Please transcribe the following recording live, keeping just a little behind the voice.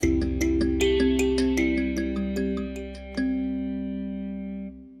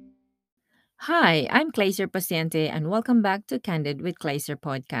Hi, I'm Glazer Paciente, and welcome back to Candid with Glazer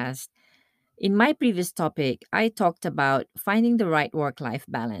podcast. In my previous topic, I talked about finding the right work life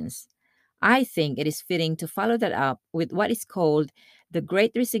balance. I think it is fitting to follow that up with what is called the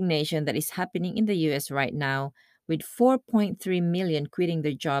Great Resignation that is happening in the US right now, with 4.3 million quitting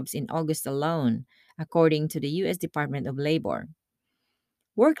their jobs in August alone, according to the US Department of Labor.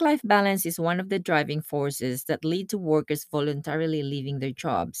 Work life balance is one of the driving forces that lead to workers voluntarily leaving their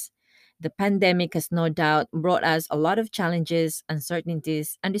jobs. The pandemic has no doubt brought us a lot of challenges,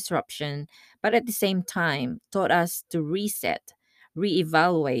 uncertainties, and disruption, but at the same time taught us to reset,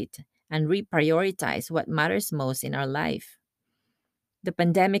 reevaluate, and reprioritize what matters most in our life. The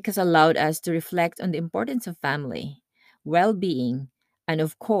pandemic has allowed us to reflect on the importance of family, well being, and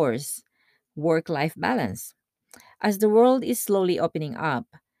of course, work life balance. As the world is slowly opening up,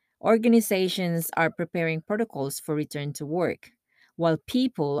 organizations are preparing protocols for return to work, while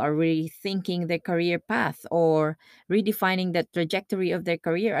people are rethinking their career path or redefining the trajectory of their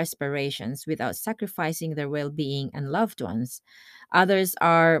career aspirations without sacrificing their well being and loved ones. Others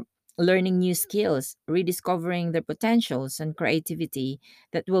are learning new skills, rediscovering their potentials and creativity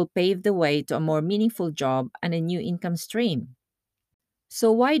that will pave the way to a more meaningful job and a new income stream.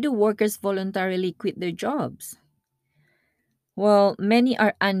 So, why do workers voluntarily quit their jobs? Well, many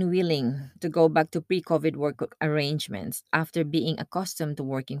are unwilling to go back to pre COVID work arrangements after being accustomed to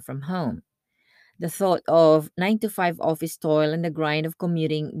working from home. The thought of 9 to 5 office toil and the grind of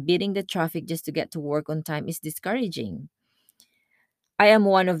commuting, beating the traffic just to get to work on time is discouraging. I am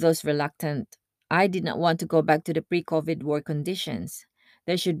one of those reluctant. I did not want to go back to the pre COVID work conditions.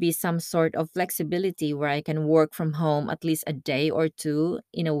 There should be some sort of flexibility where I can work from home at least a day or two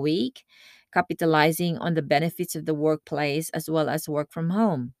in a week, capitalizing on the benefits of the workplace as well as work from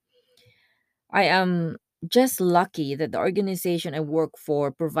home. I am just lucky that the organization I work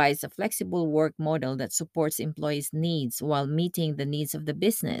for provides a flexible work model that supports employees' needs while meeting the needs of the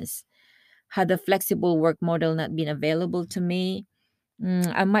business. Had the flexible work model not been available to me,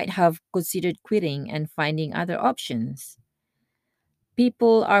 I might have considered quitting and finding other options.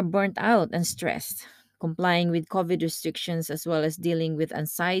 People are burnt out and stressed. Complying with COVID restrictions as well as dealing with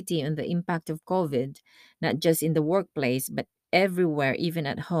anxiety on the impact of COVID, not just in the workplace, but everywhere, even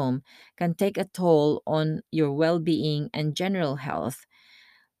at home, can take a toll on your well being and general health,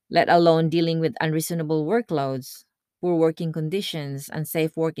 let alone dealing with unreasonable workloads, poor working conditions,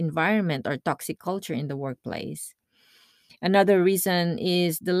 unsafe work environment, or toxic culture in the workplace. Another reason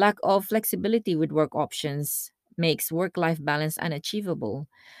is the lack of flexibility with work options makes work life balance unachievable.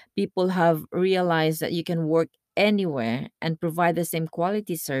 People have realized that you can work anywhere and provide the same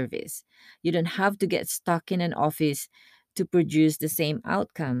quality service. You don't have to get stuck in an office to produce the same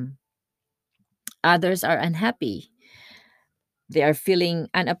outcome. Others are unhappy. They are feeling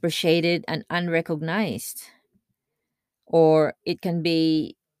unappreciated and unrecognized. Or it can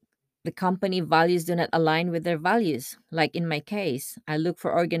be the company values do not align with their values. Like in my case, I look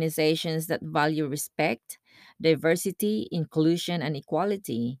for organizations that value respect, diversity, inclusion, and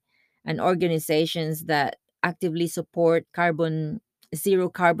equality, and organizations that actively support zero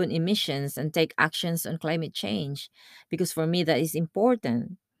carbon emissions and take actions on climate change because for me that is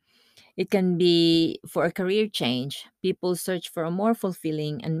important. It can be for a career change. People search for a more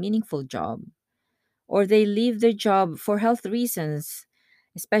fulfilling and meaningful job, or they leave their job for health reasons,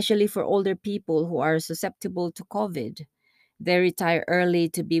 especially for older people who are susceptible to COVID. They retire early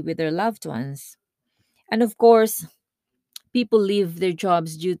to be with their loved ones. And of course, people leave their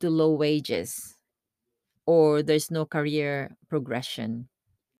jobs due to low wages or there's no career progression.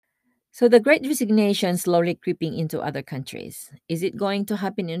 So the great resignation slowly creeping into other countries. Is it going to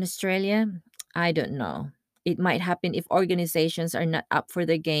happen in Australia? I don't know. It might happen if organizations are not up for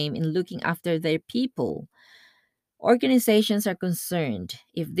the game in looking after their people. Organizations are concerned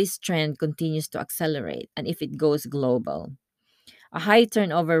if this trend continues to accelerate and if it goes global. A high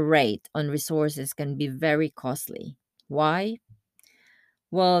turnover rate on resources can be very costly. Why?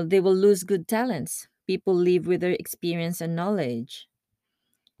 Well, they will lose good talents. People leave with their experience and knowledge.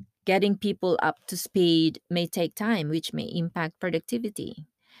 Getting people up to speed may take time, which may impact productivity.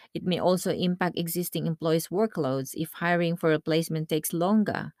 It may also impact existing employees' workloads if hiring for replacement takes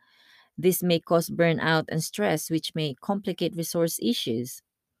longer. This may cause burnout and stress, which may complicate resource issues.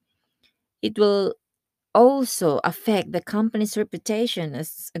 It will also affect the company's reputation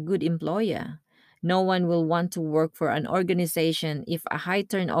as a good employer. No one will want to work for an organization if a high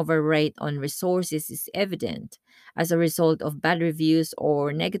turnover rate on resources is evident as a result of bad reviews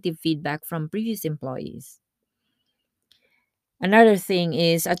or negative feedback from previous employees. Another thing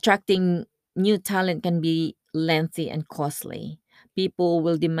is attracting new talent can be lengthy and costly. People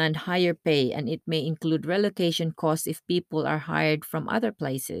will demand higher pay, and it may include relocation costs if people are hired from other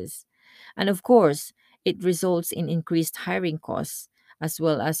places. And of course, it results in increased hiring costs as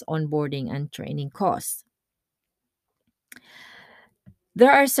well as onboarding and training costs.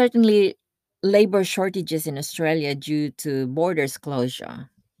 There are certainly labor shortages in Australia due to borders closure.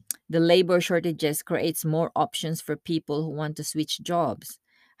 The labor shortages creates more options for people who want to switch jobs.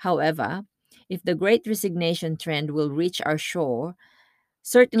 However, if the great resignation trend will reach our shore,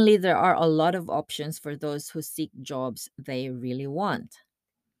 certainly there are a lot of options for those who seek jobs they really want.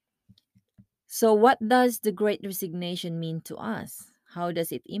 So what does the great resignation mean to us? How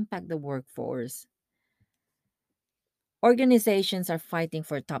does it impact the workforce? Organizations are fighting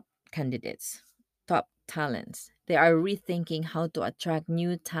for top candidates, top talents. They are rethinking how to attract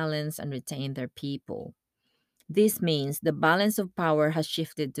new talents and retain their people. This means the balance of power has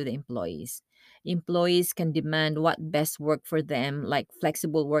shifted to the employees. Employees can demand what best work for them, like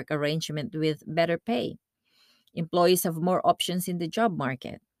flexible work arrangement with better pay. Employees have more options in the job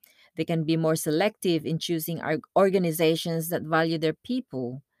market. They can be more selective in choosing organizations that value their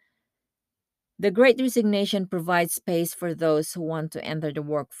people. The Great Resignation provides space for those who want to enter the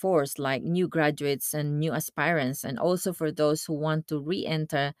workforce, like new graduates and new aspirants, and also for those who want to re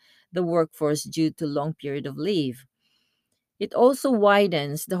enter the workforce due to long period of leave. It also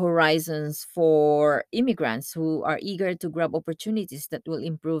widens the horizons for immigrants who are eager to grab opportunities that will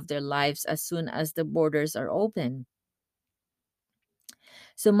improve their lives as soon as the borders are open.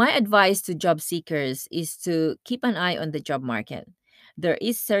 So, my advice to job seekers is to keep an eye on the job market. There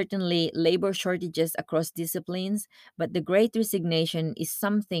is certainly labor shortages across disciplines, but the great resignation is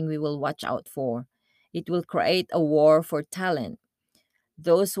something we will watch out for. It will create a war for talent.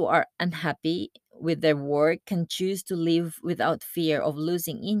 Those who are unhappy with their work can choose to live without fear of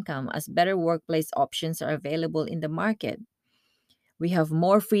losing income as better workplace options are available in the market. We have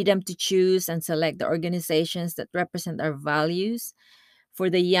more freedom to choose and select the organizations that represent our values. For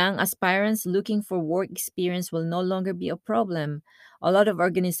the young aspirants, looking for work experience will no longer be a problem. A lot of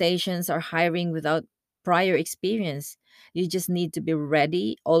organizations are hiring without prior experience. You just need to be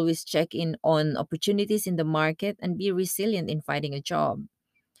ready, always check in on opportunities in the market, and be resilient in finding a job.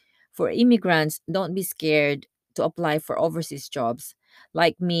 For immigrants, don't be scared to apply for overseas jobs.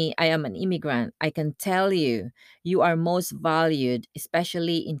 Like me, I am an immigrant. I can tell you, you are most valued,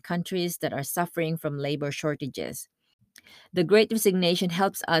 especially in countries that are suffering from labor shortages. The Great Resignation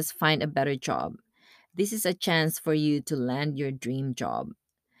helps us find a better job. This is a chance for you to land your dream job.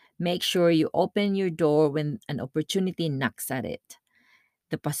 Make sure you open your door when an opportunity knocks at it.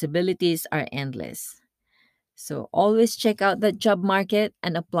 The possibilities are endless. So always check out that job market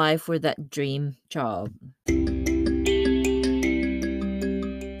and apply for that dream job.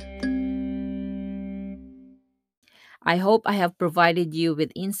 I hope I have provided you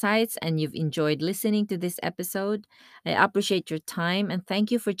with insights and you've enjoyed listening to this episode. I appreciate your time and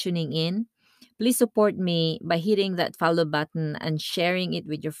thank you for tuning in. Please support me by hitting that follow button and sharing it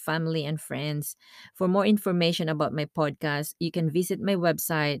with your family and friends. For more information about my podcast, you can visit my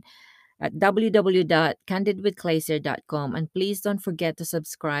website at www.candidwithclaser.com. And please don't forget to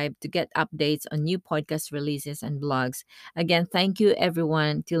subscribe to get updates on new podcast releases and blogs. Again, thank you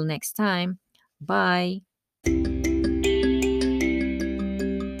everyone. Till next time. Bye.